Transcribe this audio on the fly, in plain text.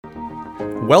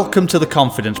Welcome to the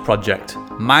Confidence Project.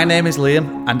 My name is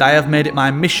Liam and I have made it my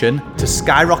mission to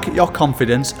skyrocket your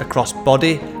confidence across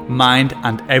body, mind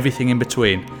and everything in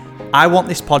between. I want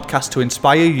this podcast to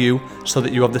inspire you so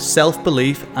that you have the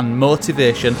self-belief and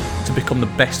motivation to become the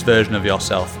best version of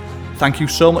yourself. Thank you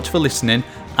so much for listening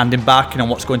and embarking on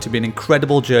what's going to be an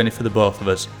incredible journey for the both of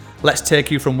us. Let's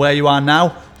take you from where you are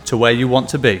now to where you want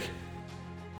to be.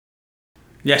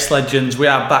 Yes, legends, we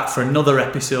are back for another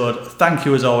episode. Thank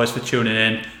you as always for tuning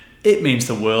in. It means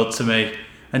the world to me.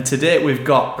 And today we've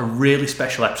got a really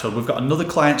special episode. We've got another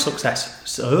client success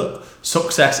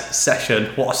session.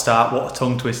 What a start, what a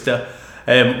tongue twister.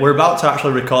 We're about to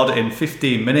actually record it in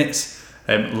 15 minutes.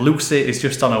 Lucy is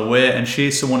just on her way and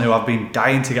she's someone who I've been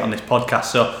dying to get on this podcast.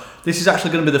 So this is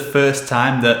actually going to be the first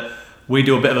time that we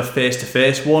do a bit of a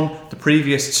face-to-face one. The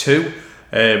previous two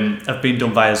have been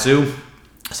done via Zoom.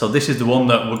 So this is the one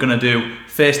that we're going to do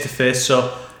face-to-face.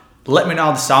 So let me know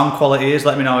how the sound quality is.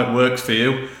 Let me know how it works for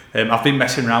you. I've been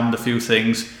messing around with a few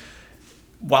things.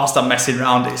 Whilst I'm messing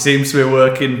around, it seems to be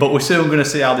working. But we're soon going to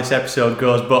see how this episode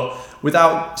goes. But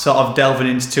without sort of delving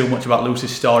into too much about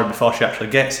Lucy's story before she actually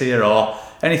gets here or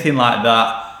anything like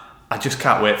that, I just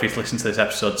can't wait for you to listen to this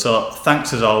episode. So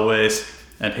thanks as always.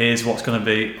 And here's what's going to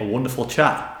be a wonderful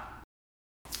chat.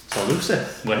 So Lucy,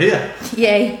 we're here.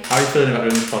 Yay. How are you feeling about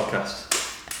doing this podcast?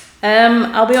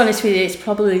 I'll be honest with you, it's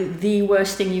probably the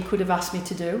worst thing you could have asked me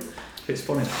to do. It's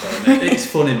funny, isn't it? It's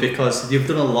funny because you've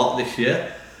done a lot this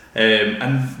year,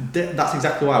 and that's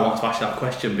exactly why I want to ask you that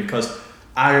question, because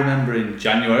I remember in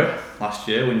January last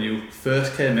year when you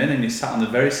first came in and you sat on the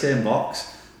very same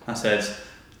box. I said,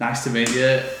 nice to meet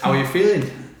you, how are you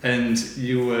feeling? And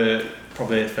you were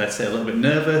probably, fair to say, a little bit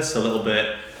nervous, a little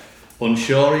bit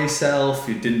unsure of yourself,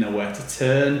 you didn't know where to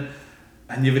turn.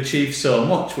 And you've achieved so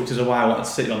much, which is why I wanted to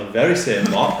sit you on the very same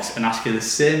box and ask you the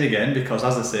same again, because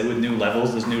as I say, with new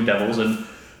levels, there's new devils, and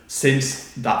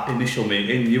since that initial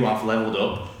meeting, you have leveled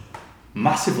up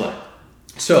massively.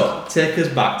 So, take us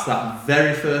back to that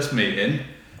very first meeting.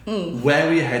 Where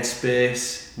were your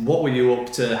headspace? What were you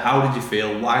up to? How did you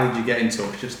feel? Why did you get in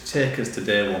touch? Just take us to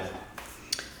day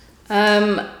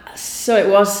one. So it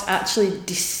was actually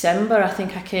December, I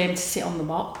think I came to sit on the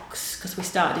box, because we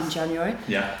started in January.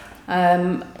 Yeah.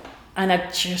 And I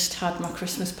just had my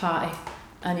Christmas party,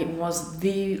 and it was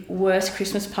the worst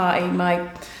Christmas party. One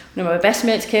of my best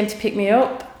mates came to pick me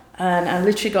up, and I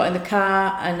literally got in the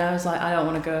car and I was like, I don't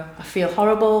want to go. I feel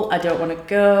horrible. I don't want to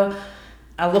go.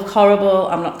 I look horrible.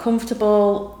 I'm not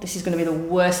comfortable. This is going to be the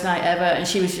worst night ever. And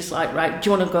she was just like, right, do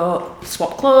you want to go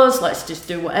swap clothes? Let's just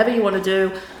do whatever you want to do.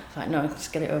 I was like, no,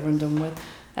 just get it over and done with.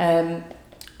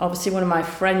 Obviously one of my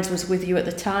friends was with you at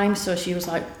the time, so she was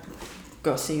like,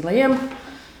 go see Liam.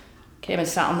 Came and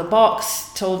sat on the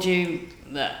box, told you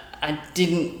that I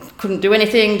couldn't do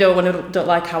anything, don't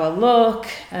like how I look,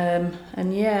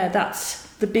 and yeah, that's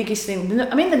the biggest thing.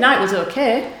 I mean, the night was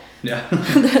okay. Yeah, a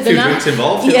few drinks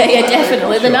involved. Yeah,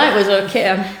 definitely. The night was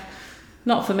okay.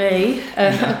 Not for me.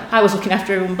 I was looking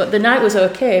after everyone, but the night was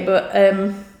okay. But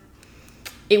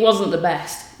it wasn't the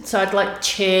best. So I'd like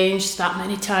changed that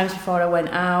many times before I went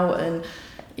out, and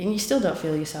you still don't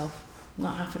feel yourself.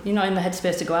 You're not in the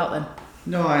headspace to go out then.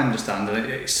 No, I understand.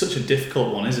 It's such a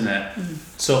difficult one, isn't it?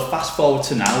 So fast forward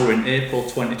to now, we're in April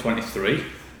 2023,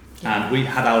 and we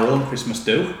had our own Christmas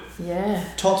do. Yeah.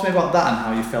 Talk to me about that and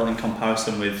how you felt in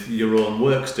comparison with your own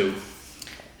works do.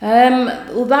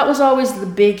 Well, that was always the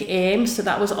big aim. So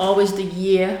that was always the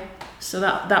year. So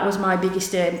that was my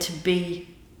biggest aim, to be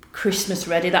Christmas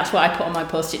ready. That's what I put on my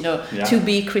post-it note, to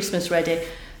be Christmas ready.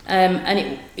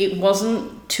 And it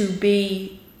wasn't to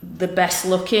be the best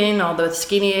looking or the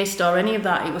skinniest or any of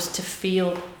that. It was to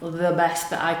feel the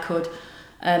best that I could,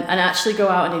 and actually go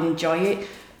out and enjoy it.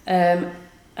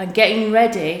 And getting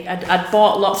ready, I'd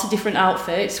bought lots of different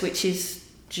outfits, which is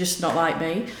just not like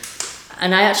me.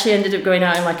 And I actually ended up going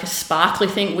out in like a sparkly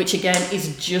thing, which again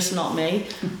is just not me.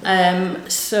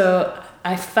 So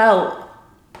I felt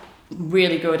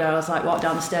really good. I was like, walked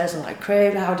down the stairs and like,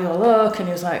 Craig, how do I look? And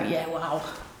he was like, yeah, wow.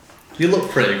 You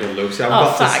look pretty good, Lucy, I've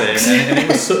got to say. And it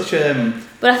was such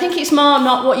But I think it's more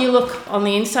not what you look on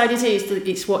the inside, is it?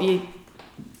 It's what you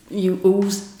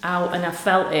ooze out, and I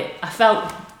felt it. I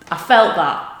felt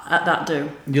that at that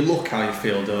do. You look how you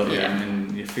feel, don't you? Yeah.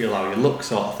 And you feel how you look,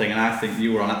 sort of thing. And I think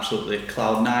you were on absolutely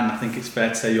cloud nine. I think it's fair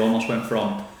to say you almost went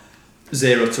from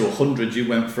 0 to 100. You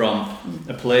went from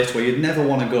a place where you'd never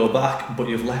want to go back, but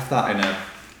you've left that in a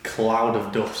cloud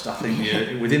of dust. I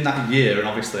think within that year, and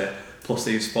obviously plus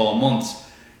these 4 months,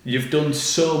 you've done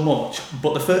so much.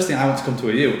 But the first thing I want to come to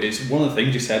with you is one of the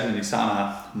things you said when you sat on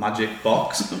a magic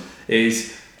box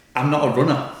is, I'm not a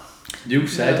runner. You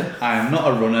said, I am not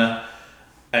a runner.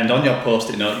 And on your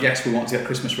post-it note, yes, we want to get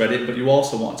Christmas ready, but you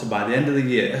also want to, by the end of the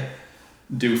year,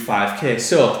 do 5K.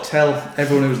 So tell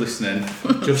everyone who's listening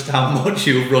just how much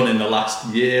you've run in the last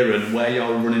year and where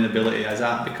your running ability is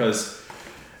at, because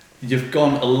you've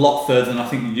gone a lot further than I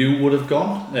think you would have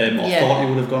gone, or thought you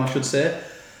would have gone, I should say.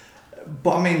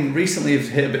 But I mean, recently you've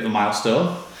hit a bit of a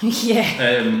milestone.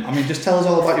 Yeah. I mean, just tell us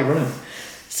all about your running.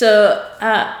 So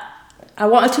I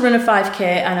wanted to run a 5K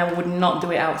and I would not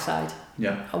do it outside.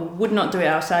 Yeah. I would not do it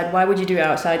outside. Why would you do it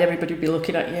outside? Everybody would be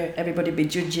looking at you. Everybody would be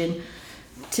judging.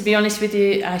 To be honest with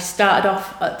you, I started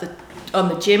off on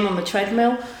the gym, on the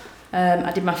treadmill.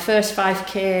 I did my first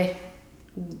 5K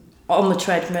on the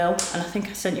treadmill, and I think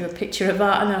I sent you a picture of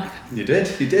that. And You did.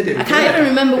 I can't even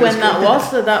remember when that was.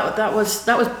 So that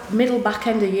was middle back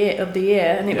end of the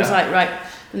year, and it was like, right.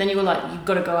 And then you were like, you've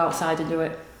got to go outside and do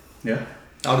it. Yeah.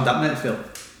 How did that make you feel?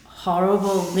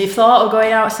 Horrible. The thought of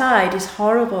going outside is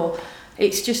horrible.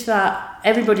 It's just that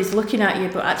everybody's looking at you,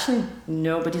 but actually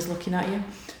nobody's looking at you.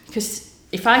 Because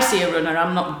if I see a runner,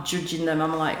 I'm not judging them.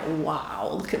 I'm like,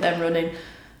 wow, look at them running.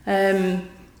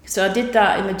 So I did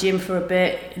that in the gym for a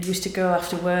bit. I used to go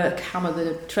after work, hammer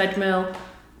the treadmill.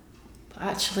 But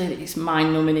actually, it's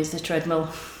mind-numbing, is the treadmill.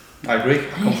 I agree.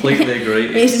 I completely agree.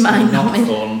 It's mind-numbing.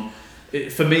 Not fun.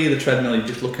 For me, the treadmill, you're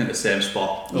just looking at the same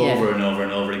spot over and over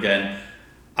and over again.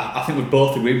 I think we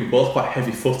both agree, we're both quite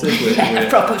heavy-footed. We're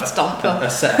proper stomper. A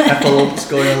set of heifer lumps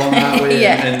going along that way.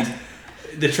 Yeah.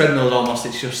 And the treadmill is almost,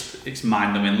 it's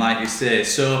mind-numbing, like you say.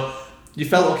 So you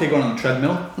felt okay going on the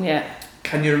treadmill. Yeah.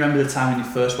 Can you remember the time when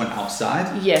you first went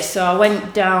outside? Yes, so I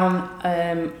went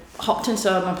down Hopton,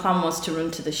 so my plan was to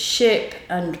run to the ship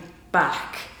and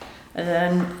back. And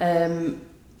then,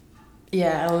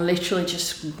 I literally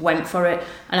just went for it.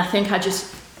 And I think I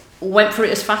just went for it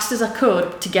as fast as I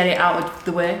could to get it out of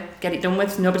the way, get it done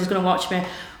with. Nobody's going to watch me.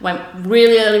 Went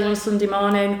really early one Sunday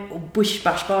morning, bish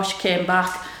bash bosh, came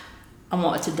back and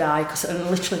wanted to die, because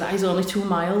literally that is only 2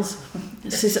 miles.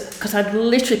 This is because I'd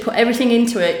literally put everything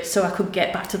into it so I could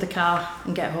get back to the car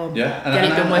and get home. Yeah, get it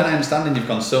done with. And I understand you've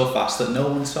gone so fast that no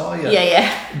one saw you.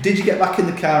 Yeah. Did you get back in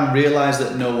the car and realise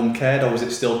that no one cared, or was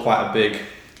it still quite a big,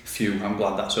 phew, I'm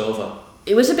glad that's over?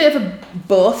 It was a bit of a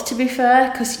both, to be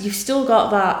fair, because you've still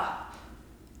got that,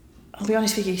 I'll be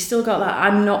honest with you, still got that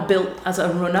I'm not built as a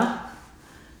runner.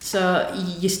 So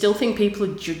you still think people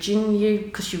are judging you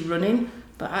because you're running,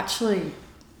 but actually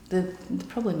they're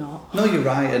probably not. No, you're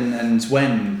right, and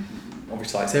when,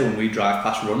 obviously like I say, when we drive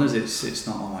past runners, it's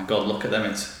not, oh my God, look at them,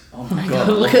 it's, oh my God,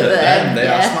 look at them. They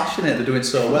are smashing it, they're doing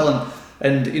so well,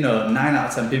 and 9 out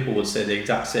of 10 people would say the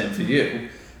exact same for you,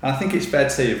 and I think it's fair to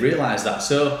say you've realised that.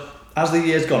 So as the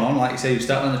year's gone on, like you say, you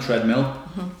started on the treadmill,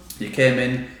 you came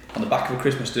in on the back of a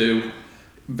Christmas do,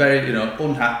 very,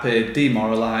 unhappy,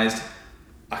 demoralised,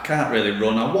 I can't really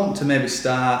run, I want to maybe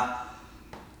start.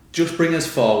 Just bring us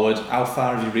forward, how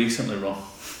far have you recently run?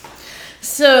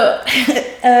 So,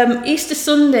 Easter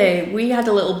Sunday, we had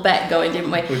a little bet going,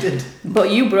 didn't we? We did.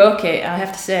 But you broke it, I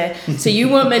have to say. So you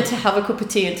weren't meant to have a cup of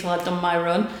tea until I'd done my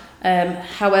run.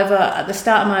 However, at the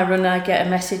start of my run, I get a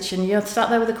message and you'll start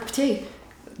there with a cup of tea.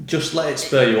 Just let it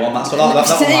spur you on. That's what that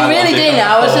was It really did.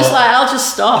 I was just like, I'll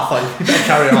just stop. I thought you better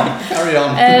carry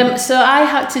on. So I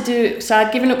had to do. So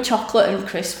I'd given up chocolate and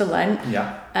crisps for Lent.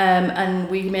 Yeah. And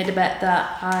we made a bet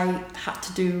that I had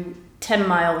to do 10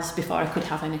 miles before I could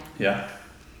have any. Yeah.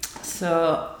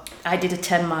 So I did a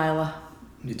 10 miler.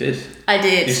 You did. I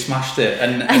did. You smashed it,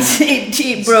 and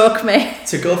it broke me.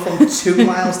 To go from 2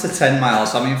 miles to 10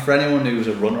 miles. I mean, for anyone who's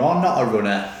a runner or not a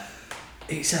runner,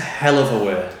 it's a hell of a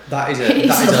way. That is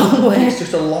a long way. It's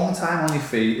just a long time on your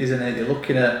feet, isn't it? You're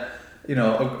looking at,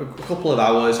 a couple of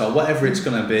hours or whatever it's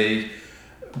going to be.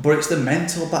 But it's the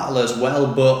mental battle as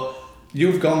well. But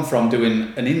you've gone from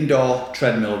doing an indoor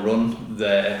treadmill run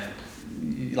there,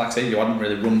 like I say, you hadn't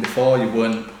really run before, you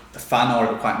weren't a fan or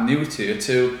it was quite new to you,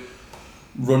 to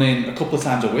running a couple of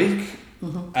times a week.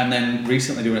 And then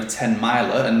recently doing a 10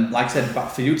 miler, and like I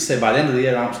said, for you to say by the end of the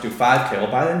year I want to do 5k,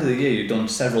 well by the end of the year you've done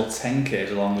several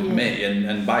 10k's along with me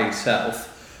and by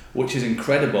yourself, which is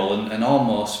incredible, and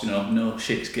almost no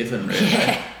shit's given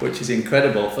really, which is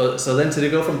incredible. So then to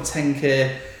go from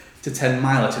 10k to 10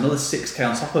 mile, it's another 6k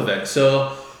on top of it.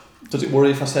 So does it worry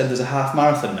if I said there's a half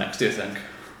marathon next, do you think?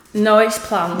 No, it's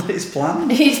planned. It's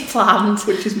planned? It's planned.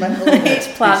 Which is mental, isn't it?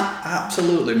 It's planned. It's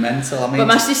absolutely mental. I mean, but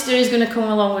my sister is going to come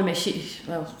along with me. She's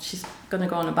going to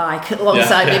go on a bike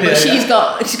alongside me, but she's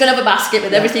going to have a basket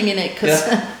with everything in it.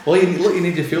 Well, you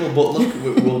need your fuel, but look,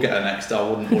 we'll get her next. I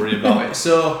wouldn't worry about it.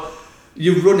 So,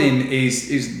 your running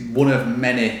is one of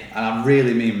many, and I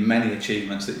really mean many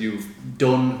achievements that you've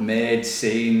done, made,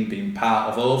 seen, been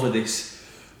part of over this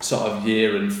sort of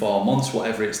year and 4 months,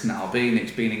 whatever it's now been.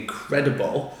 It's been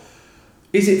incredible.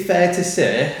 Is it fair to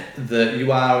say that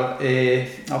you are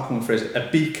how can we phrase it, a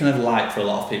beacon of light for a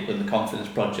lot of people in the Confidence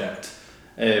Project?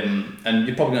 And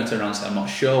you're probably going to turn around and say, I'm not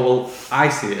sure. Well, I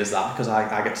see it as that because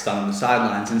I get to stand on the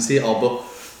sidelines and see it all. But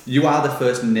you are the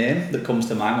first name that comes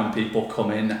to mind when people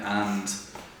come in and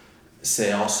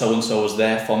say, oh, so-and-so was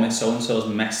there for me, so-and-so's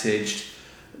messaged,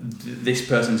 this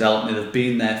person's helped me, they've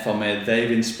been there for me,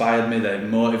 they've inspired me, they've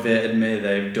motivated me,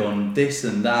 they've done this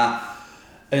and that.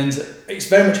 And it's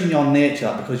very much in your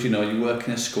nature because, you work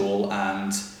in a school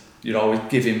and you're always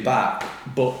giving back.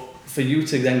 But for you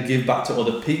to then give back to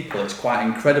other people, it's quite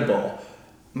incredible.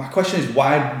 My question is,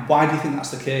 why do you think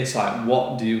that's the case? Like,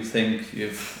 what do you think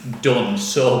you've done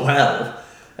so well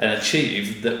and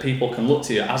achieved that people can look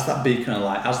to you as that beacon of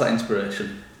light, as that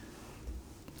inspiration?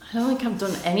 I don't think I've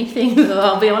done anything, though,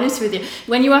 I'll be honest with you.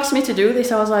 When you asked me to do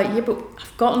this, I was like, yeah, but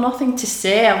I've got nothing to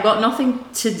say. I've got nothing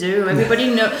to do.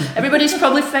 Everybody's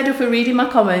probably fed up with reading my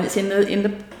comments in the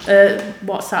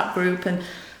WhatsApp group and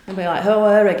be like, oh,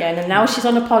 her again. And now she's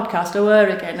on a podcast, oh, her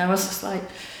again. And I was just like,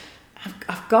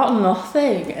 I've got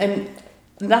nothing. And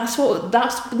that's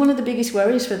one of the biggest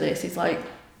worries for this. It's like,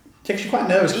 it makes you quite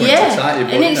nervous when it's excited.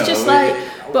 But, and it's just like,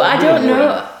 but I don't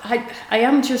know. I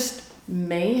am just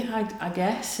me, I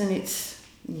guess, and it's,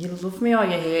 you love me or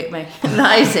you hate me.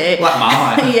 That is it. Like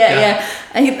Marmite. Yeah.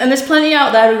 And there's plenty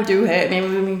out there who do hate me. I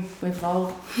mean, we've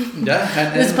all...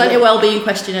 Yeah. There's plenty of wellbeing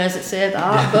questionnaires that say that.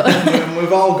 Yeah. But and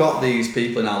we've all got these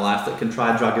people in our life that can try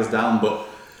and drag us down, but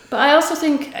I also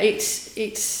think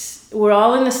it's we're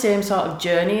all in the same sort of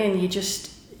journey, and you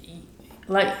just,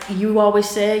 like you always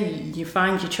say, you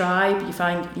find your tribe, you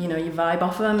find, you vibe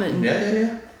off them, and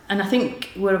yeah. And I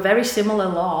think we're a very similar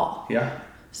lot. Yeah.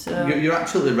 So you're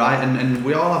absolutely right, and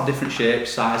we all have different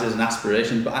shapes, sizes, and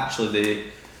aspirations. But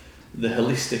actually, the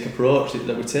holistic approach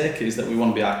that we take is that we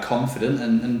want to be our confident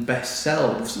and best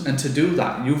selves. And to do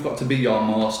that, you've got to be your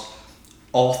most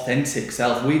authentic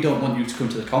self. We don't want you to come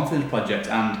to the Confidence Project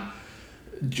and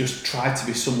just try to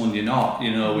be someone you're not.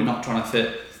 We're not trying to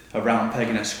fit a round peg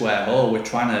in a square hole. We're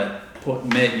trying to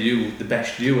make you the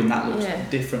best you, and that looks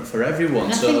different for everyone.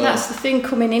 And I think that's the thing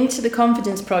coming into the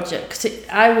Confidence Project, because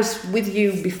I was with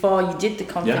you before you did the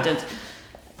Confidence,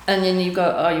 and then you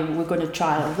go, we're going to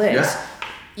trial this.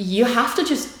 You have to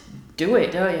just do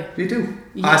it, don't you? You do.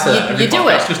 I said that every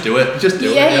podcast, just do it. Just do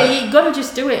it. Yeah, you got to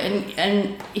just do it,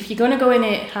 and if you're going to go in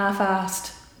it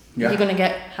half-assed, you're going to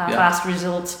get half-assed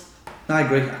results. I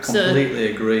agree. I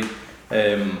completely agree.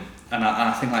 And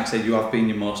I think, like I said, you have been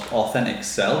your most authentic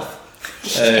self.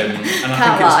 And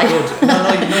I think it's good.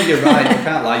 No, you're right. You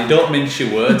can't lie. You don't mince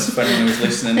your words for anyone who's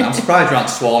listening. I'm surprised you aren't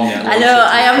sworn yet. I know.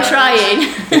 I am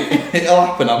trying. It'll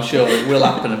happen. I'm sure it will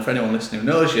happen. And for anyone listening who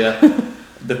knows you,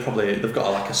 they've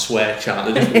got a swear chart.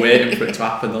 They're just waiting for it to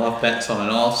happen. They'll have bets on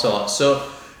and all sorts.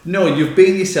 So no, you've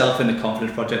been yourself in the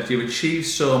Confidence Project. You've achieved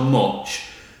so much.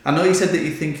 I know you said that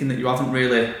you're thinking that you haven't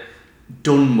really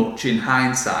done much in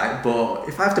hindsight, but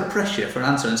if I have to press you for an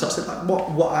answer and sort of say, like,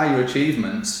 what are your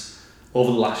achievements over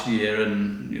the last year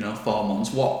and 4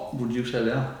 months, what would you say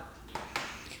they are?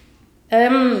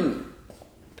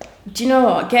 Do you know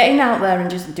what? Getting out there and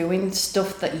just doing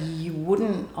stuff that you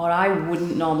wouldn't, or I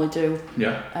wouldn't normally do.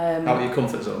 Yeah. Out of your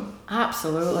comfort zone.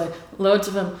 Absolutely, loads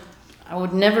of them. I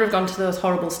would never have gone to those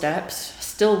horrible steps.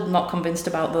 Still not convinced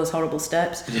about those horrible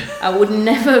steps. Yeah. I would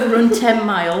never have run 10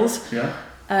 miles. Yeah.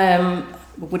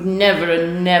 Would never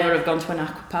have gone to an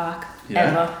aqua park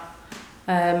ever.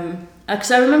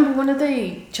 Because I remember one of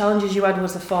the challenges you had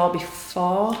was the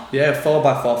 4x4. Yeah,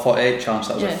 4x4, 48 challenge.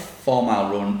 That was a 4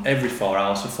 mile run every 4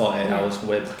 hours for 48 hours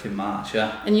way back in March.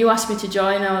 Yeah. And you asked me to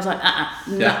join, and I was like,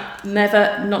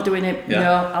 never, not doing it. Yeah.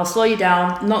 No, I'll slow you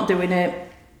down. Not doing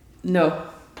it. No.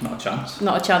 Not a chance.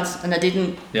 Not a chance, and I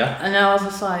didn't. Yeah. And I was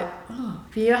just like,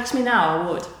 if you asked me now,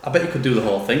 I would. I bet you could do the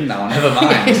whole thing now, never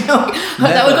mind. No,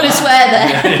 I thought we were going to swear there.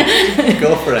 Yeah,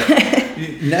 go for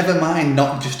it. Never mind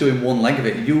not just doing one leg of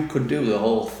it. You could do the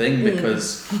whole thing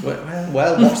because,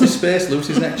 well, watch this space,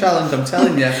 Lucy's next challenge, I'm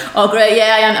telling you. Oh, great,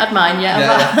 I hadn't had mine yet.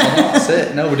 Well, that's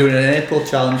it. No, we're doing an April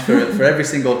challenge for every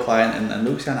single client, and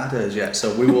Lucy hasn't had hers yet,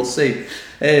 so we will see.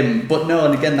 But no,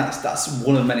 and again, that's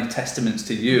one of the many testaments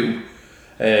to you.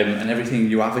 And everything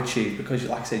you have achieved, because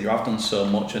like I said, you have done so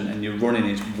much, and your running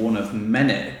is one of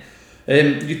many.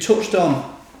 You touched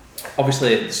on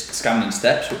obviously scamming and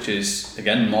steps, which is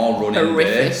again more running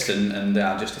based, and they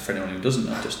are just, for anyone who doesn't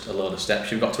know, just a load of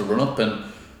steps you've got to run up, and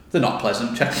they're not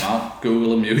pleasant. Check them out,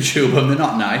 Google them, YouTube them, they're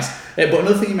not nice. But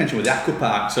another thing you mentioned was the aqua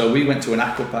park. So we went to an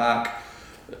aqua park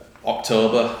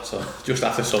October, so just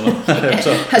after summer.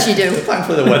 So as you do.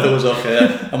 Thankfully the weather was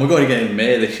okay, and we're going again in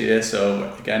May this year,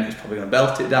 so again it's probably going to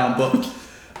belt it down. But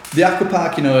the aqua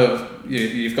park,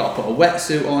 you've got to put a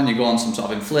wetsuit on, you go on some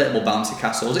sort of inflatable bouncy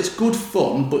castles. It's good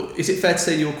fun, but is it fair to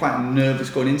say you were quite nervous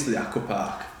going into the aqua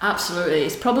park? Absolutely.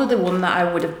 It's probably the one that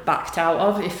I would have backed out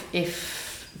of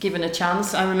if given a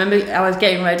chance. I remember I was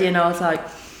getting ready and I was like,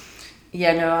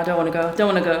 yeah, no, I don't want to go.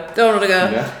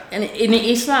 Yeah. And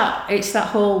it's that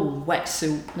whole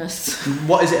wetsuitness.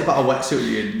 What is it about a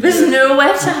wetsuit? There's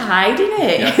nowhere to hide in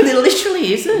it. Yeah. There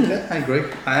literally isn't. Yeah, I agree.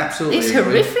 I absolutely It's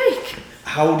agree. horrific.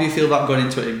 How do you feel about going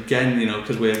into it again,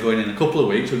 because we're going in a couple of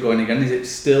weeks, we're going again. Is it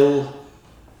still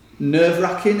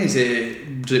nerve-wracking? Does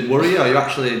it worry you? Are you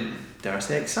actually, dare I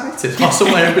say, excited? Or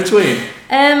somewhere in between?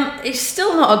 It's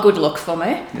still not a good look for me,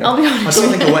 Yeah. I'll be honest. I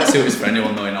don't think a wetsuit is for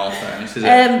anyone, though, in all fairness, is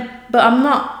it? But I'm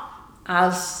not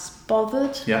as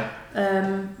bothered. Yeah.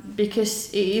 Because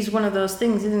it is one of those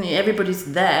things, isn't it?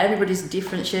 Everybody's there, everybody's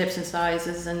different shapes and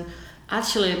sizes, and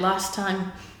actually last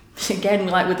time, again,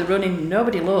 like with the running,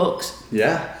 nobody looks.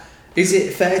 Yeah. Is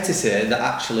it fair to say that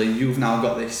actually you've now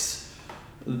got this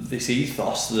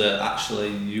ethos that actually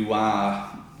you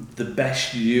are the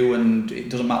best you and it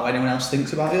doesn't matter what anyone else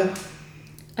thinks about you?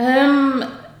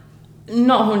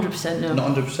 Not 100%, no.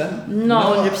 Not 100%?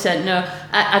 Not 100%, no.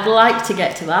 I'd like to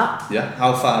get to that. Yeah.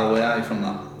 How far away are you from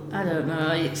that? I don't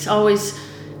know. It's always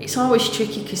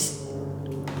tricky because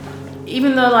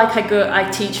even though I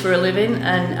teach for a living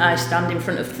and I stand in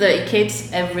front of 30 kids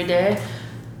every day,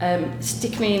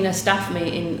 stick me in a staff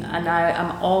meeting and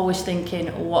I'm always thinking,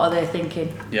 what are they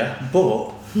thinking? Yeah,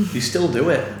 but you still do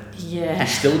it. Yeah. You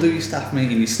still do your staff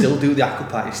meeting, you still do the aqua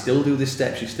park, you still do the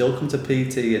steps, you still come to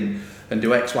PT and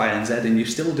do X, Y and Z, and you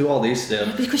still do all these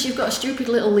things. Because you've got a stupid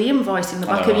little Liam voice in the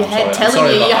back of your I'm head sorry.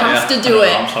 telling you about have that, to do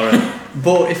it. I'm sorry.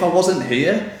 But if I wasn't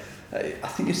here, I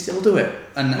think you'd still do it.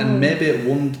 And maybe at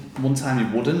one time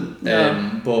you wouldn't.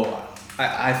 No. But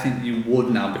I think you would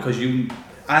now because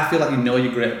I feel like you know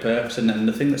your great purpose. And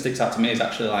the thing that sticks out to me is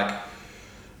actually like,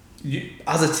 you,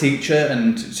 as a teacher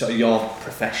and sort of your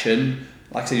profession,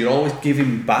 like I say, you're always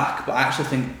giving back. But I actually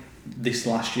think this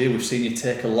last year we've seen you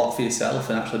take a lot for yourself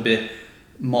and actually be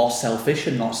more selfish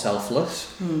and not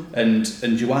selfless,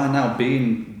 and you are now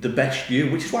being the best you,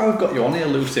 which is why we've got you on here,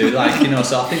 Lucy. So I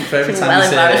think for every time you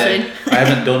say I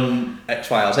haven't done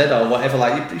X, Y, or Z or whatever,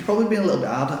 like you've probably been a little bit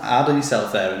hard on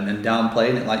yourself there and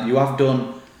downplaying it. Like you have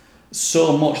done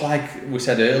so much. Like we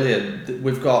said earlier,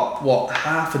 we've got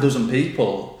half a dozen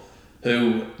people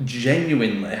who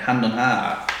genuinely, hand on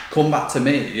heart, come back to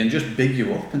me and just big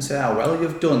you up and say how well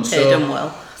you've done. They've done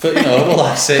well. But well,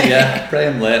 that's it, yeah. Pray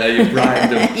him later, you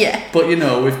bribed him. Yeah. But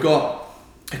we've got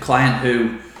a client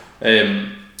who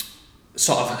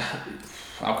sort of,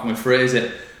 how can we phrase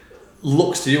it,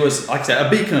 looks to you as, like I said, a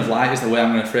beacon of light is the way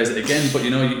I'm going to phrase it again. But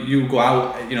you go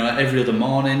out, every other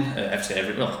morning,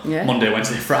 Monday,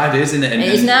 Wednesday, Friday, isn't it? And, it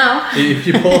is now.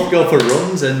 You both go for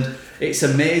runs, and it's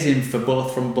amazing from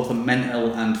both a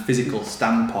mental and physical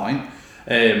standpoint.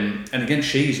 And again,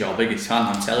 she's your biggest fan.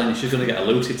 I'm telling you, she's going to get a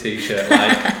Lucy t-shirt.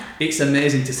 Like, it's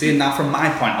amazing to see. And now, from my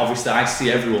point, obviously, I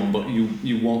see everyone, but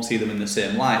you won't see them in the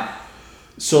same light.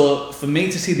 So, for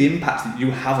me to see the impact that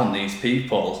you have on these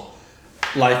people,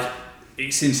 like,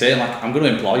 it's insane. Like, I'm going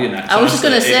to employ you next. I was just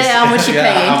going to say how much you're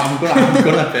paying. I'm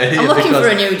going to pay you. I'm looking for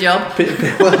a new job.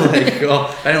 Well, there you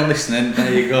go. Anyone listening,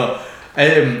 there you go.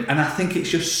 And I think it's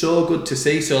just so good to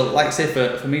see. So, like I say,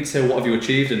 for me to say, what have you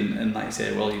achieved? And like you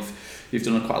say, well, you've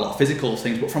done quite a lot of physical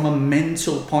things, but from a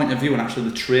mental point of view and actually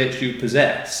the traits you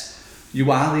possess,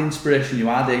 you are the inspiration, you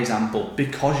are the example,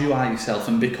 because you are yourself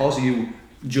and because you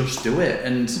just do it.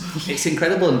 And it's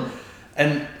incredible.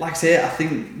 And like I say, I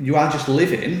think you are just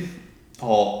living,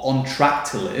 or on track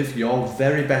to live, your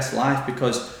very best life,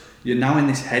 because you're now in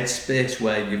this headspace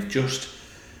where you're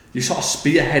sort of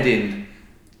spearheading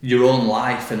your own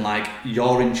life, and like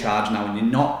you're in charge now, and you're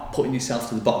not putting yourself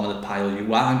to the bottom of the pile.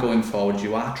 You are going forward,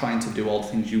 you are trying to do all the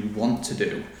things you want to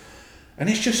do, and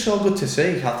it's just so good to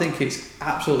see. I think it's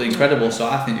absolutely incredible. So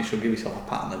I think you should give yourself a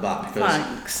pat on the back, because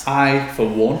Thanks. I, for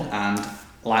one, and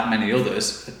like many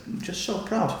others, am just so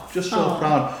proud,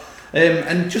 proud.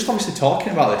 And just obviously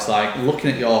talking about this, like looking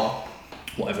at your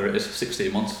whatever it is,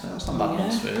 16 months, that's not bad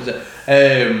months, is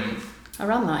it? I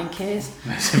ran that in K's.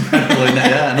 It's incredible, isn't it?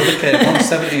 Yeah, another K,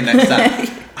 117 next time.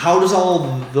 How does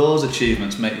all those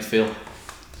achievements make you feel?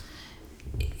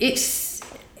 It's,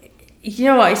 you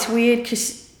know what, it's weird,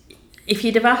 because if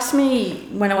you'd have asked me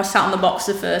when I was sat on the box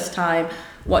the first time,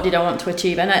 what did I want to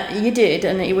achieve? And you did,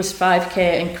 and it was 5K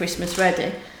and Christmas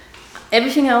ready.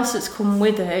 Everything else that's come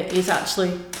with it is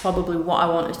actually probably what I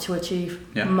wanted to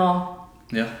achieve more.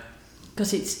 Yeah.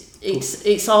 Because it's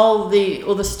it's all the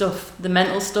other stuff, the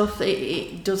mental stuff.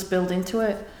 It does build into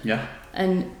it. Yeah.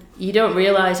 And you don't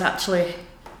realise actually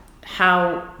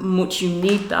how much you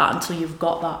need that until you've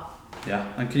got that.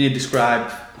 Yeah. And can you describe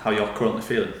how you're currently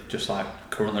feeling? Just like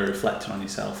currently reflecting on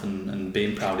yourself and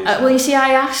being proud of yourself. Well, you see,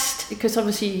 I asked, because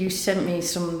obviously you sent me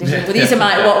some. These are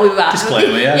what we've asked.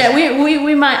 Disclaimer, yeah.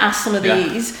 We might ask some of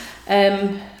these.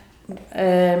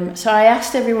 So I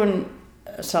asked everyone,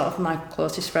 sort of my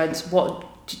closest friends, what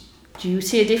do you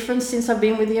see a difference since I've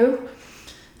been with you?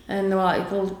 And they're like,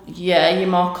 well, yeah, you're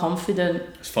more confident.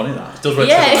 It's funny that. It does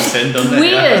represent my sin, doesn't it?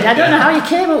 Weird. I don't know how you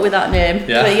came up with that name.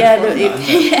 Yeah. But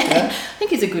yeah, I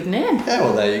think it's a good name. Yeah,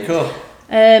 well, there you go.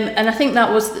 And I think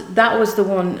that was the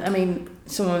one. I mean,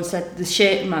 someone said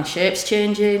my shape's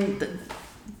changing,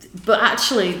 but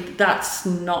actually that's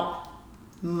not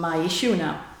my issue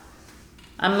now.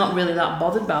 I'm not really that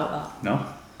bothered about that. No?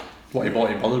 What are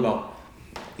you bothered about?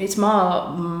 It's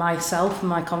more myself,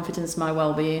 my confidence, my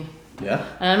well-being. Yeah.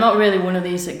 And I'm not really one of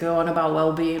these that go on about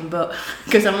well-being, but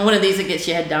because I'm one of these that gets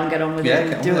your head down, get on with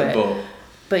it and do it.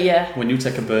 But yeah. When you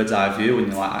take a bird's eye view and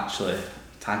you're like, actually,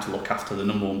 time to look after the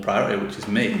number one priority, which is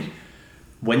me.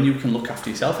 When you can look after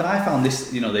yourself, and I found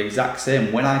this, the exact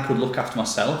same. When I could look after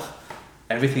myself,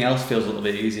 everything else feels a little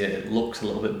bit easier. It looks a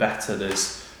little bit better.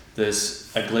 There's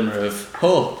a glimmer of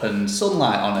hope and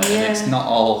sunlight on it, and it's not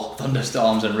all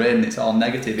thunderstorms and rain. It's all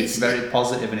negative. It's very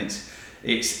positive, and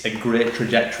it's a great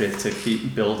trajectory to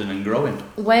keep building and growing.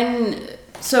 When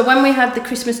we had the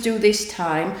Christmas do this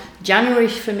time, January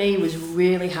for me was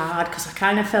really hard because I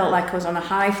kind of felt like I was on a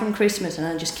high from Christmas and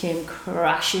I just came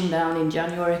crashing down in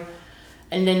January.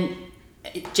 And then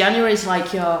January is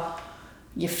like your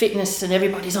fitness, and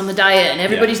everybody's on the diet and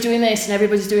everybody's doing this and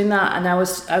everybody's doing that. And I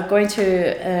was going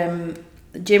to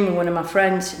the gym with one of my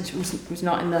friends who's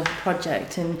not in the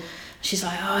project, and she's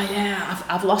like, oh yeah,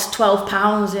 I've lost 12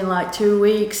 pounds in like 2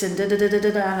 weeks and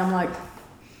and I'm like,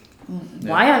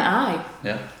 why aren't I?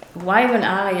 Yeah. Why haven't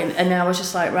I? And I was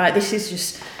just like, right, this is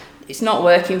just, it's not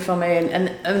working for me.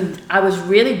 And I was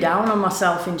really down on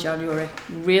myself in January,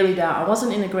 really down. I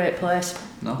wasn't in a great place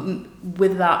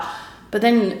with that. But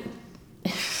then,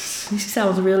 this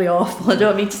sounds really awful. I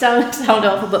don't mean to sound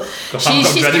awful, but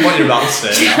I'm ready what you're about to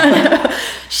say now.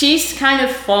 She's kind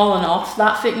of fallen off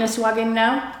that fitness wagon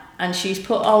now, and she's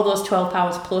put all those 12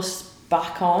 pounds plus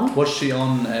back on. Was she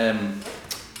on a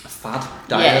fad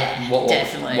diet? Yeah,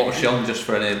 definitely. What was she on, just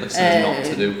for any listeners not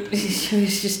to do? She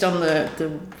was just on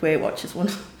the Weight Watchers one.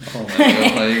 Oh,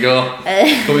 there you go.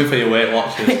 Coming for your Weight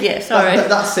Watchers. Yeah, sorry.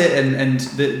 That's it. And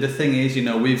the thing is, we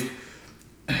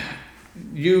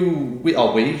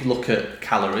look at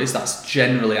calories. That's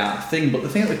generally our thing. But the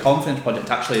thing at the Confidence Project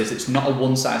actually is it's not a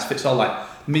one size fits all. Like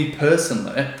me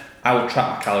personally, I will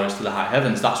track my calories to the high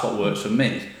heavens. That's what works for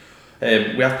me.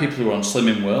 We have people who are on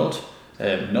Slimming World.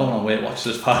 No one on Weight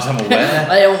Watchers as far as I'm aware.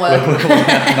 I don't work.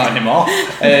 Not anymore.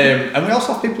 And we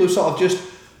also have people who sort of just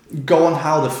go on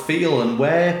how they feel, and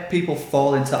where people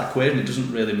fall into that equation, it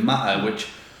doesn't really matter, which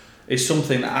is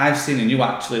something that I've seen in you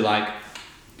actually. Like,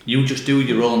 you just do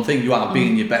your own thing. You are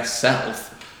being your best self.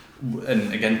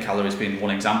 And again, calories being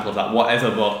one example of that, whatever,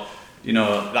 but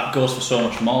that goes for so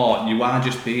much more. You are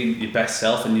just being your best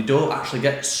self, and you don't actually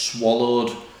get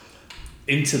swallowed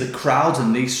into the crowds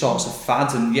and these sorts of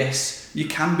fads. And yes, you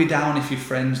can be down if your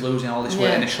friend's losing all this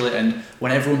weight initially, and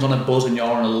when everyone's on a buzz and you're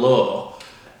on a low.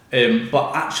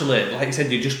 But actually, like you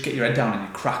said, you just get your head down and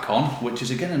you crack on, which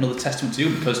is again another testament to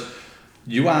you, because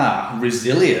you are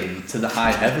resilient to the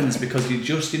high heavens, because you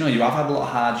just, you have had a lot of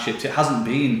hardships. It hasn't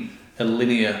been a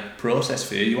linear process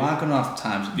for you. You are going to have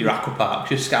times, your aqua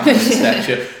parks, your scambling steps,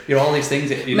 you're all these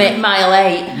things. Mile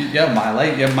 8. Yeah, mile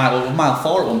 8. Yeah, mile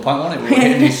 4 at one point, wasn't it? We were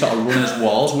hitting these sort of runners'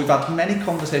 walls. We've had many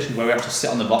conversations where we have to sit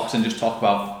on the box and just talk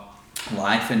about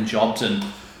life and jobs and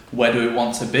where do we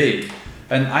want to be.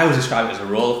 And I always describe it as a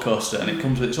roller coaster, and it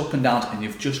comes with its up and downs, and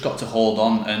you've just got to hold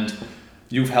on, and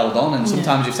you've held on, and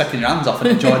sometimes you've taken your hands off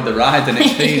and enjoyed the ride, and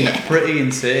it's been pretty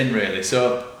insane, really.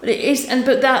 So it is,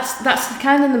 but that's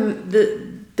kind of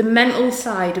the mental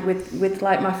side with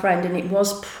like my friend, and it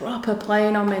was proper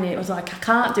playing on me. And it was like, I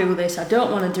can't do this, I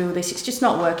don't want to do this, it's just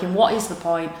not working. What is the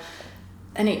point?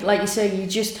 And it, like you say, you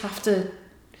just have to.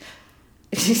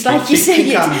 It's like you said,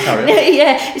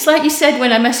 it's like you said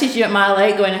when I messaged you at mile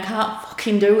 8 going, I can't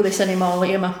fucking do this anymore,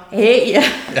 Liam, I hate you.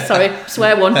 Sorry,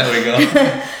 swear one. There we go.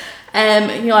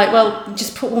 And you're like, well,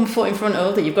 just put one foot in front of the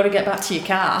other, you've got to get back to your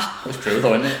car. It's true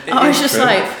though, isn't it? I was just true.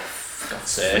 Like, God's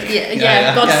sake.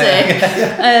 God's sake.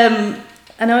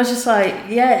 And I was just like,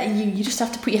 you just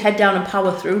have to put your head down and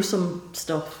power through some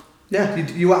stuff. Yeah,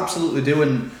 you absolutely do.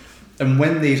 And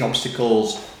when these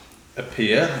obstacles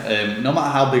appear, no matter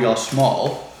how big or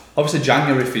small, obviously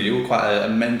January for you were quite a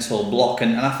mental block,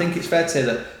 and I think it's fair to say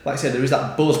that, like I said, there is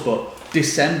that buzz, but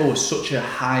December was such a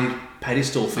high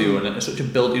pedestal for you, and such a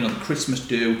build, the Christmas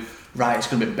do, right, it's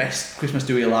going to be the best Christmas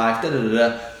do of your life,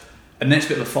 and then it's a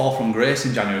bit of a fall from grace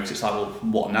in January, because it's like, well,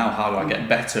 what now, how do I get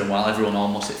better, and while everyone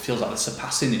almost, it feels like they're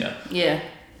surpassing you. Yeah.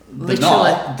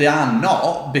 They are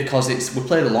not, because we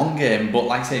played a long game, but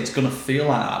like I say, it's going to feel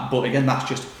like that. But again, that's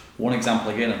just one example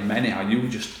again of many, how you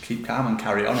just keep calm and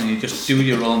carry on, and you just do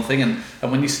your own thing, and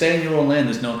when you stay in your own lane,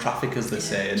 there's no traffic, as they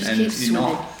say, and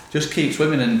just keep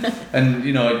swimming, and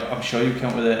I'm sure you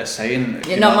come up with a saying,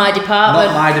 not my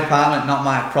department, not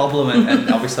my problem, and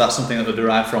obviously that's something that they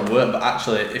derive from work, but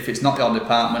actually if it's not your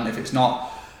department, if it's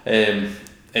not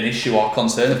an issue or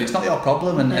concern, if it's not your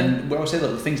problem, and we always say that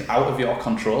the things out of your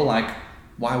control, like,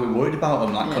 why are we worried about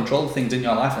them? Like, control the things in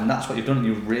your life, and that's what you've done, and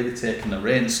you've really taken the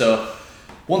reins. So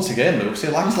once again, Lucy,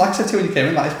 like I said to you when you came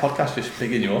in, like, this podcast just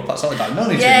bigging you up. That's all about. No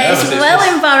need to be nervous. It's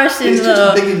well embarrassing it's though. It's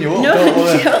just bigging you up. No, don't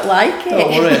worry. you don't like it.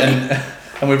 Don't worry.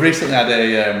 And we've recently had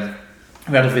a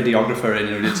videographer in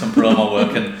who did some promo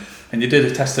work, and you did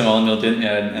a testimonial, didn't you?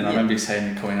 And I remember you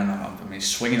saying you're coming on,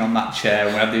 swinging on that chair,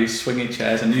 and we had these swingy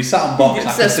chairs, and you sat on box, and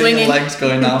I could see your legs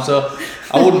going now, so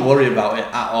I wouldn't worry about it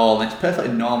at all. And it's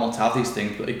perfectly normal to have these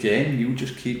things, but again, you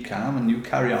just keep calm and you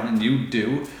carry on and you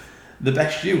do the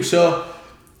best you. So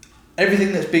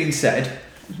everything that's been said,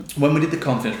 when we did the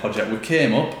confidence project, we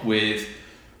came up with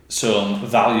some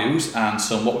values and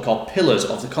some what we call pillars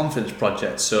of the confidence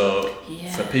project. So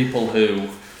for people who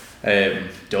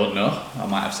don't know, I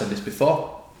might have said this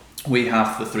before, we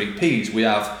have the 3 Ps. We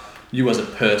have you as a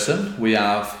person, we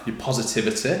have your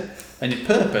positivity and your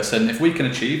purpose, and if we can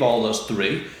achieve all those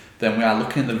 3, then we are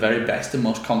looking at the very best and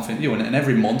most confident you, and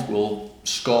every month we'll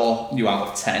score you out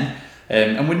of 10,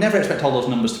 and we never expect all those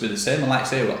numbers to be the same. And like I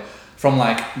say, from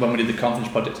like when we did the confidence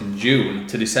project in June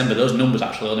to December, those numbers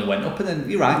actually only went up, and then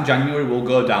you're right, January will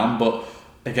go down, but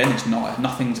again,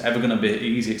 nothing's ever going to be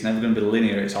easy, it's never going to be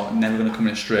linear, it's never going to come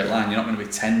in a straight line, you're not going to be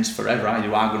 10s forever,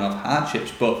 you are going to have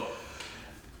hardships. But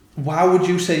how would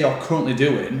you say you're currently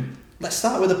doing? Let's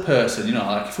start with a person,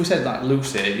 like if we said like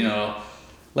Lucy,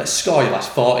 let's score your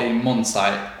last 14 months,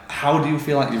 like how do you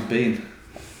feel like you've been?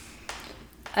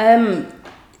 Well,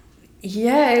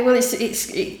 you've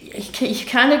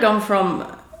kind of gone from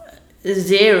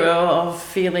 0 of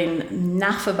feeling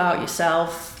naff about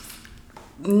yourself,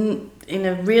 in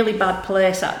a really bad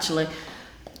place actually,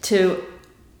 to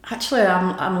actually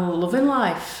I'm loving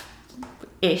life.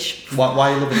 Ish. Why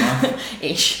are you living life?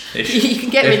 Ish. You can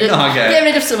get rid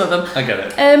of some of them. I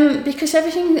get it. Because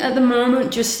everything at the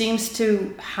moment just seems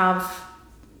to have.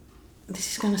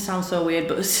 This is going to sound so weird,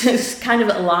 but it's kind of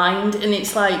aligned, and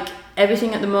it's like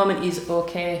everything at the moment is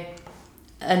okay,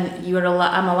 and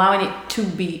I'm allowing it to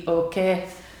be okay,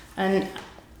 and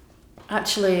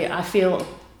actually I feel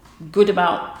good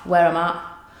about where I'm at.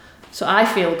 So I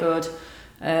feel good.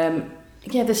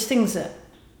 There's things that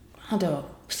I don't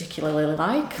particularly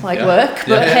like work,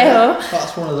 but hey-ho.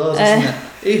 That's one of those, isn't it?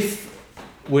 If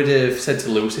we'd have said to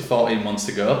Lucy 14 months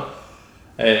ago,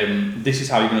 this is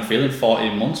how you're going to feel in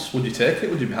 14 months, would you take it?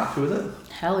 Would you be happy with it?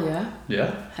 Hell yeah.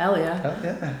 Yeah? Hell yeah.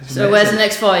 It's so amazing. Where's the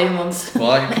next 14 months?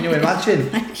 Well, can you imagine?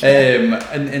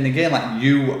 And again, like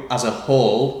you as a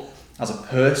whole, as a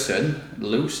person,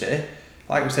 Lucy,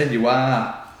 like we said, you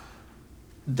are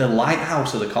the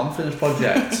lighthouse of the confidence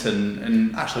project,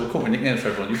 and actually we'll come with nicknames for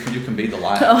everyone. You can be the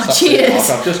lighthouse. Oh, cheers!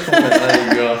 I've just come with, there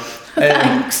you go.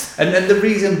 Thanks. And the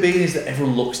reason being is that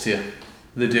everyone looks to you.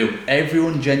 They do.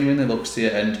 Everyone genuinely looks to you,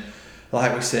 and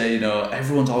like we say,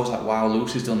 everyone's always like, "Wow,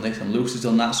 Lucy's done this and Lucy's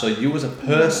done that." So you as a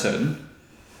person,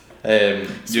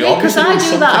 you obviously I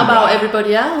do that about right.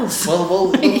 Everybody else. Well,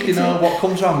 look, what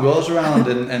comes around goes around,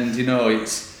 and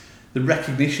it's the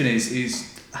recognition is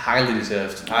highly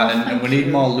deserved, and we need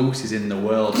more Lucys in the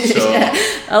world. So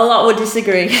a lot would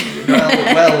disagree.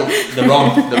 well, the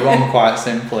wrong, quite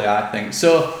simply, I think.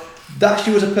 So that's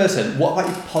you as a person. What about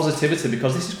your positivity?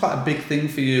 Because this is quite a big thing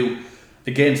for you.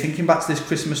 Again, thinking back to this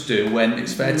Christmas do, when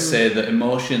it's fair to say that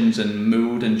emotions and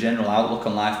mood and general outlook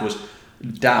on life was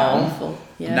down. Awful.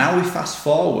 Yeah. Now we fast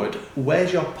forward.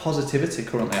 Where's your positivity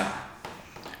currently at?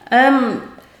 I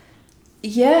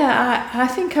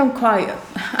think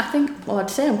I'd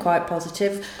say I'm quite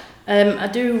positive. I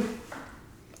do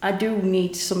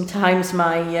need sometimes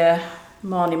my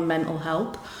morning mental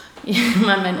help,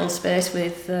 my mental space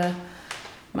with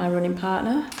my running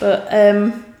partner. But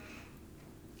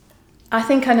I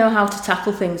think I know how to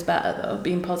tackle things better though,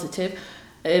 being positive.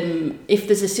 If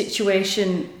there's a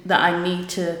situation that I need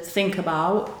to think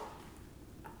about,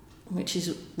 which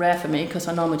is rare for me because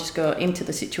I normally just go into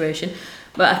the situation.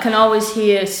 But I can always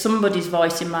hear somebody's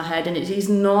voice in my head, and it is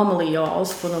normally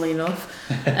yours, funnily enough.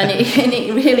 and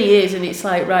it really is. And it's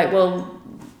like, right, well,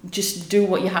 just do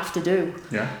what you have to do.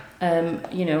 Yeah.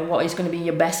 You know, what is going to be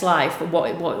your best life?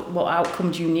 What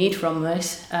outcome do you need from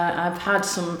this? I've had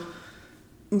some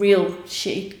real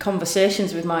shitty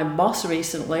conversations with my boss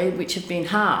recently, which have been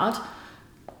hard,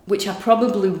 which I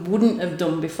probably wouldn't have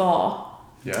done before.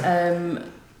 Yeah.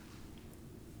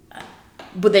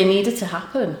 But they needed to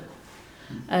happen.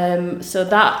 So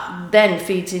that then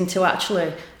feeds into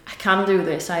actually, I can do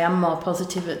this. I am more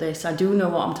positive at this. I do know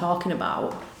what I'm talking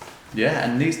about. Yeah,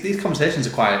 and these conversations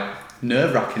are quite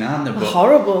nerve-wracking, aren't they? But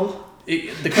horrible.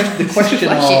 The question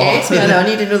I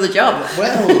need another job.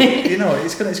 Well, you know,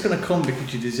 it's gonna come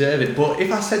because you deserve it. But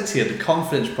if I said to you the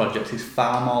Confidence Project is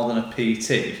far more than a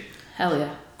PT, hell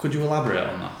yeah. Could you elaborate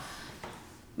on that?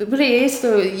 But it is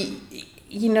though.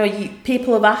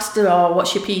 People have asked her, "Oh,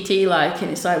 what's your PT like?"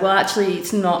 And it's like, well, actually,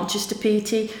 it's not just a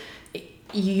PT.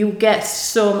 You get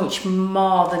so much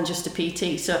more than just a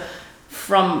PT. So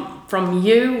from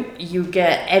you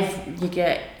get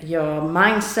your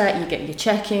mindset, you get your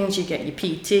check-ins, you get your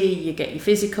PT, you get your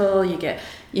physical, you get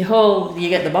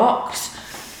the box,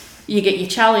 you get your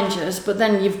challenges, but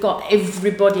then you've got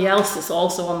everybody else that's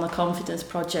also on the Confidence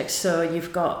Project. So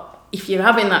you've got, if you're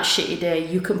having that shitty day,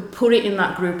 you can put it in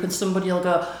that group and somebody will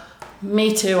go,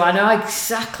 me too, I know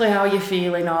exactly how you're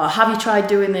feeling, or have you tried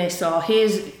doing this, or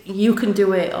you can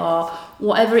do it, or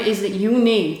whatever it is that you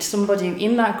need, somebody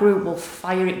in that group will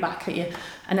fire it back at you.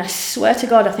 And I swear to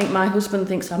God, I think my husband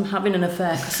thinks I'm having an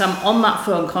affair because I'm on that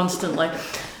phone constantly.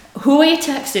 Who are you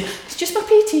texting? It's just my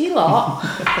PT lot.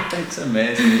 It's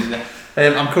amazing, isn't it?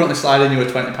 I'm currently sliding you a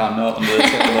 £20 note on the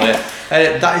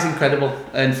way. That is incredible.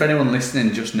 And for anyone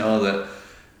listening, just know that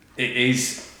it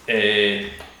is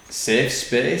a safe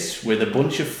space with a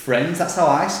bunch of friends. That's how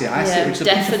I see it. I see it with a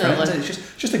bunch of friends. And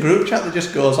it's just a group chat that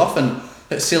just goes off, and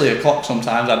at silly o'clock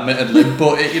sometimes, admittedly,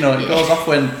 but it goes off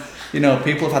when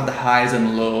people have had the highs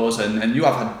and lows, and you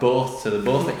have had both, to the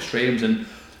both extremes, and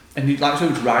you like to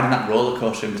riding that roller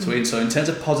coaster in between. So in terms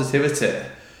of positivity,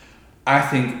 I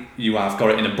think you have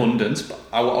got it in abundance, but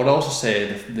I would also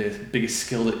say the biggest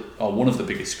skill or one of the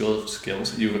biggest skills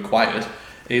that you've acquired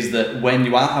is that when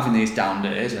you are having these down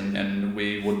days, and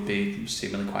we would be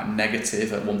seemingly quite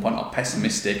negative at one point or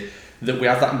pessimistic, that we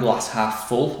have that glass half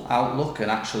full outlook, and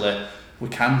actually we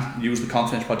can use the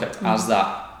Confidence Project as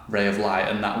that ray of light,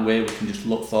 and that way we can just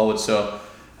look forward. So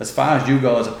as far as you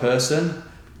go as a person,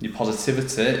 your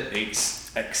positivity,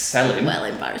 it's excelling. Well,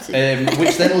 embarrassing.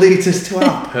 Which then leads us to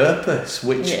our purpose,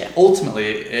 which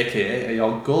ultimately, aka, are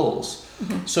your goals.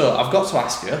 Mm-hmm. So I've got to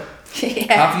ask you,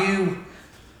 have you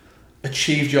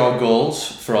achieved your goals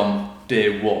from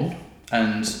day one?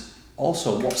 And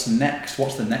also, what's next?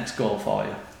 What's the next goal for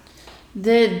you?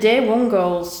 The day one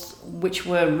goals, which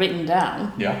were written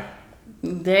down,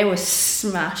 they were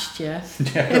smashed,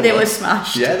 they were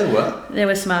smashed. Yeah, they were. They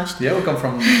were smashed. Yeah, we've gone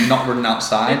from not running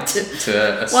outside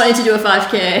to wanting to do a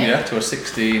 5k. Yeah, to a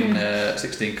 16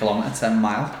 kilometre, 10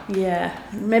 mile. Yeah,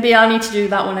 maybe I'll need to do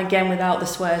that one again without the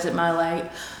swears at my late.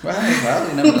 Well,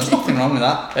 there's nothing wrong with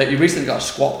that. You recently got a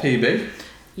squat PB.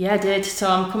 Yeah, I did. So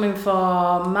I'm coming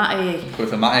for Matty. Going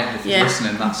for Matty, if you're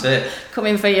listening, that's it.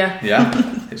 Coming for you. Yeah,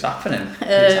 it's happening.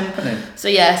 It's happening. So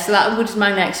that was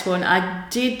my next one. I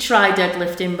did try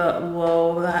deadlifting, but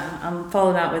I'm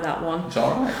falling out with that one. It's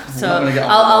all right. So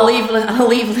I'll leave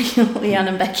Leanne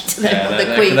and Becky to them.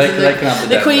 The queens,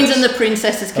 the queens and the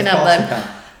princesses can have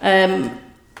them.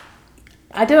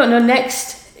 I don't know.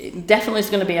 Next, definitely is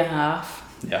going to be a half.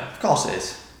 Yeah, of course it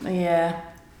is. Yeah.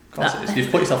 Of course it is.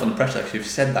 You've put yourself under pressure because you've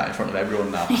said that in front of everyone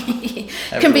now.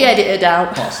 Can be edited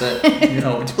out. That's it.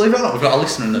 Believe it or not, we've got a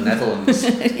listener in the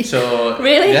Netherlands. So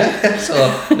really? Yeah.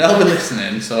 So they'll be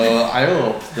listening. So I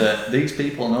hope that these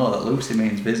people know that Lucy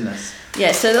means business.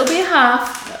 Yeah. So there'll be a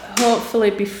half,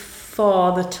 hopefully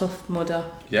before the Tough Mudder.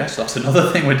 Yeah. So that's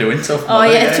another thing we're doing. Tough Mudder.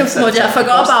 Oh yeah, Tough Mudder. I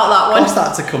forgot about that one. Of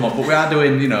course, that to come up, but we are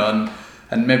doing,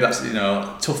 and maybe that's,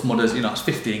 Tough Mudders, it's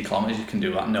 15 kilometres, you can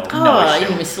do that, no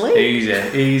issue. You're asleep.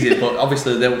 Easy, but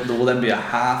obviously there will then be a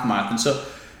half marathon. So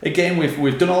again,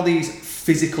 we've done all these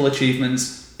physical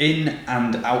achievements in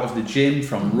and out of the gym,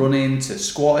 from running to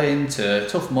squatting to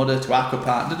Tough Mudder to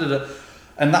aquapark,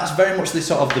 and that's very much the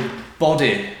sort of the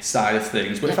body side of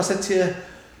things. But if I said to you,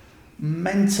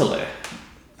 mentally,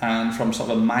 and from sort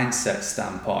of a mindset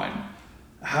standpoint,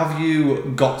 have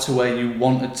you got to where you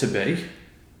wanted to be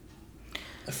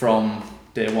from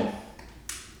day one?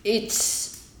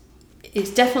 It's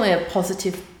definitely a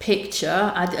positive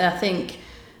picture. I think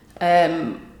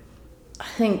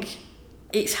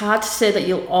it's hard to say that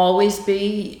you'll always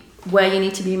be where you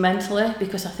need to be mentally,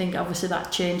 because I think obviously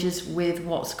that changes with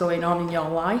what's going on in your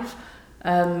life.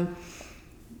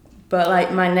 But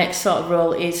like my next sort of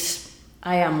role is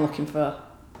I am looking for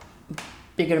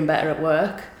bigger and better at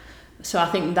work. So I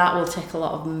think that will take a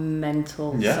lot of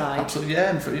mental side. Yeah, absolutely. Yeah,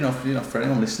 and for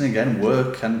anyone listening again,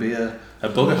 work can be a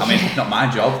bugger. I mean, not my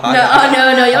job.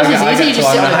 No, yours is easy. You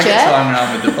just sit on a chair. I get to hang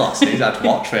around with the boss. He's had to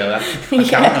watch, really. I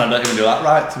can't, and I don't even do that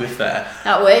right, to be fair.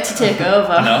 Can't wait to take over.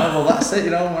 No, well, that's it.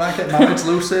 When I get married to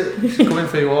Lucy, she's coming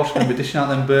for your wash, she's going to be dishing out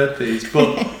them burpees.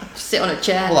 But just sit on a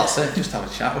chair. Well, that's it. Just have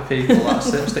a chat with people.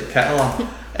 That's it. Stick kettle on.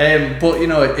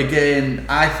 But again,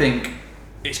 I think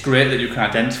it's great that you can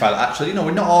identify that actually,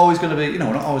 we're not always going to be, we're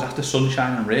not always after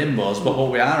sunshine and rainbows, but what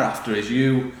we are after is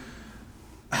you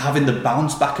having the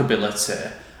bounce back ability.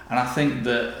 And I think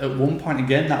that at one point,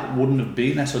 again, that wouldn't have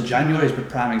been there. So January is the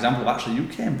prime example of actually you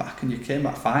came back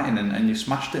fighting and you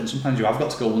smashed it. And sometimes you have got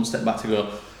to go one step back to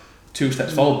go two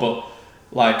steps forward. But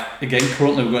like, again,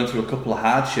 currently we're going through a couple of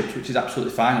hardships, which is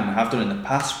absolutely fine, and we have done in the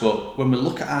past. But when we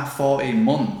look at our 14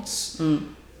 months,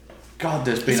 God,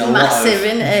 there's been a lot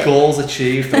of goals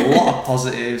achieved, a lot of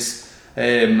positives.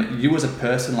 You as a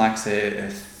person, like say,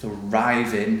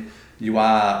 thriving, you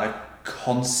are a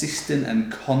consistent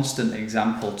and constant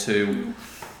example to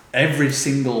every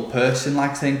single person,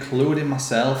 like say, including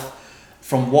myself.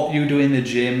 From what you do in the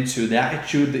gym, to the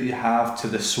attitude that you have, to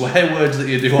the swear words that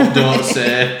you do or don't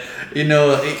say,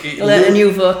 learn a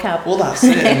new vocab. Well, that's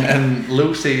it. And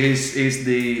Lucy is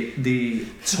the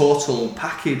total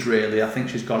package, really. I think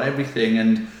she's got everything.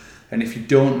 And if you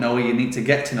don't know her, you need to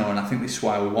get to know her. And I think this is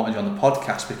why we wanted you on the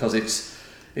podcast, because it's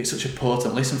such a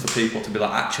potent listen for people to be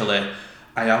like, actually,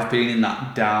 I have been in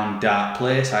that down, dark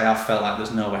place. I have felt like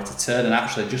there's nowhere to turn. And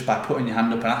actually, just by putting your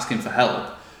hand up and asking for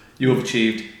help, you have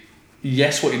achieved,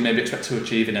 yes, what you maybe expect to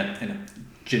achieve in a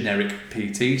generic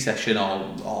PT session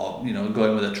or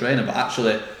going with a trainer, but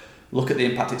actually look at the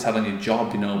impact it's had on your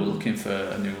job. We're looking for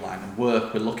a new line of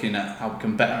work. We're looking at how we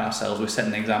can better ourselves. We're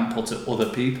setting an example to other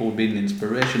people. We're being an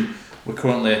inspiration. We're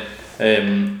currently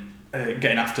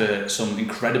getting after some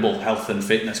incredible health and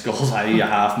fitness goals, i.e. a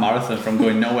half marathon from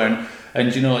going nowhere.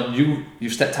 And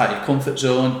you've stepped out of your comfort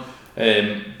zone.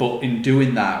 But in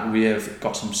doing that, we have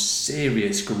got some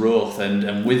serious growth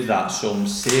and with that, some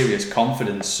serious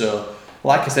confidence. So,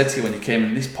 like I said to you when you came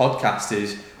in, this podcast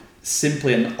is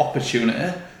simply an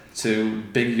opportunity to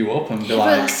big you up and be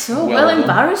like, that's so well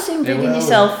embarrassing bigging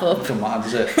yourself up. Don't matter,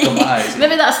 does it? Don't matter.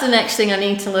 Maybe that's the next thing I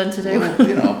need to learn to do.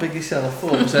 Well, big yourself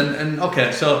up. And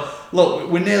okay, so look,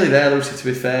 we're nearly there, Lucy. To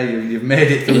be fair, you've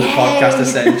made it through the podcast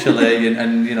essentially,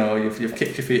 and you've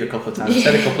kicked your feet a couple of times,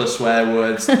 said a couple of swear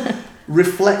words.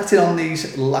 Reflecting on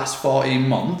these last 14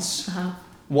 months,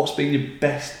 what's been your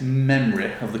best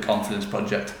memory of the Confidence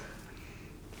Project?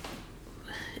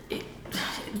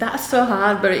 That's so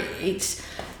hard, but it's.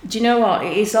 Do you know what?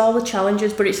 It is all the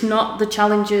challenges, but it's not the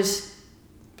challenges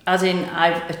as in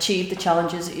I've achieved the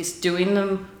challenges. It's doing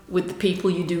them with the people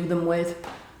you do them with,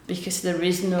 because there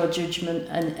is no judgment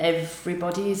and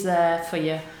everybody is there for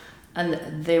you,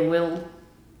 and they will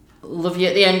love you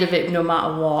at the end of it, no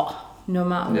matter what.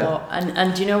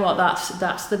 And do you know what?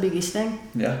 That's the biggest thing.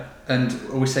 Yeah. And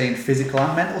are we saying physical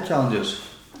and mental challenges?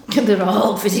 They're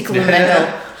all physical and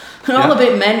mental. They're all a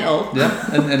bit mental.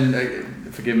 Yeah. And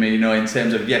forgive me, in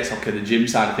terms of, yes, okay, the gym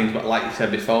side of things, but like you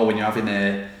said before, when you're having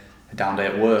a down day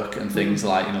at work and things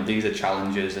like, these are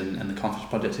challenges, and the Confidence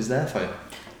Project is there for you.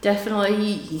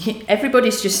 Definitely.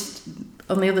 Everybody's just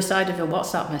on the other side of your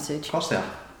WhatsApp message. Of course they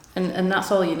are. And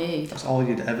that's all you need. That's all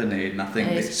you'd ever need. And I think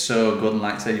it's so good. And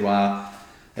like I say, you are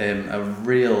a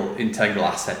real integral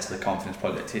asset to the Confidence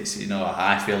Project. It's,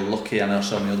 I feel lucky. I know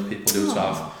so many other people do to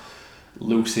have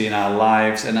Lucy in our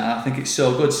lives. And I think it's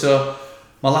so good. So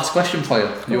my last question for you.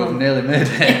 You have nearly made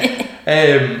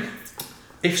it.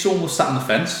 If someone was sat on the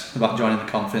fence about joining the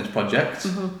Confidence Project,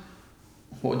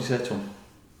 what would you say to them?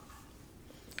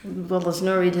 Well, there's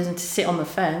no reason to sit on the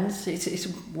fence. It's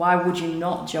why would you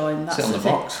not join? That's sit on the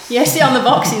box. Yeah, sit on the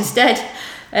box instead.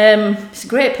 It's a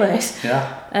great place.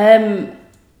 Yeah.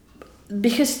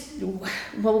 Because,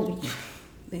 well,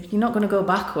 you're not going to go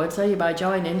backwards, are you, by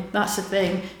joining? That's the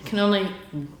thing. You can only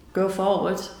go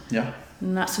forwards. Yeah.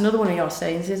 And that's another one of your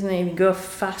sayings, isn't it? You go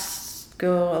fast,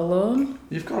 go alone.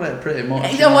 You've got it pretty much.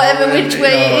 Whatever which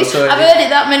way it is. So I've heard it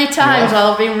that many times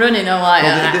while I've been running. I'm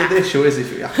like, the issue is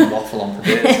if I can waffle on for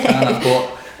days,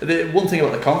 but the one thing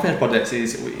about the Confidence Project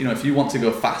is, if you want to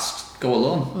go fast, go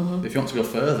alone. If you want to go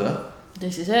further,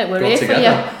 this is it. We're here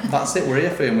together. For you. That's it. We're here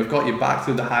for you. And we've got your back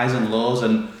through the highs and lows,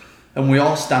 and we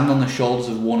all stand on the shoulders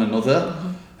of one another.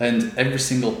 And every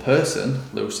single person,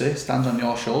 Lucy, stands on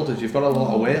your shoulders. You've got a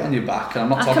lot of weight on your back, and I'm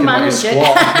not I talking can about your manage it.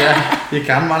 squat. Yeah, you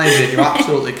can manage it. You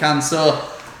absolutely can. So,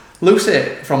 Lucy,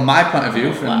 from my point of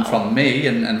view, from me,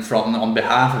 and from on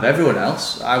behalf of everyone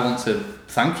else, I want to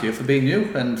thank you for being you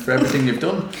and for everything you've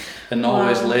done, and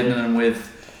always laden them with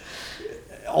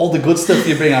all the good stuff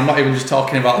you bring. I'm not even just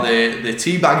talking about the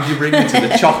tea bags you bring, to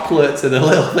the chocolate, to the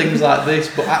little things like this,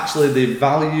 but actually the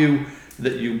value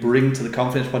that you bring to the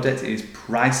Confidence Project is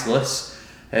priceless,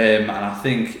 and I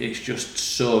think it's just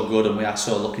so good, and we are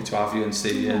so lucky to have you and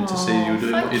see you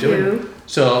doing what you're doing.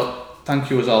 So thank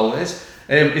you as always.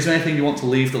 Is there anything you want to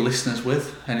leave the listeners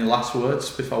with? Any last words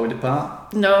before we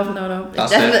depart? No.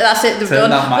 That's it. They've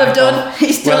done.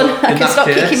 It's done. I can stop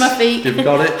kicking my feet. You've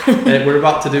got it. We're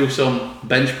about to do some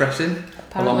bench pressing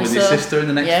along with your sister in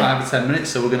the next 5 to 10 minutes.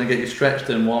 So we're going to get you stretched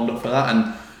and warmed up for that,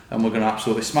 and we're going to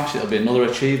absolutely smash it. It'll be another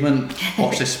achievement.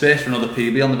 Watch this space for another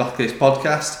PB on the back of this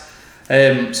podcast.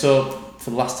 So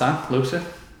for the last time, Lucy,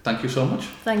 thank you so much.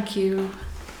 Thank you.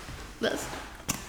 That's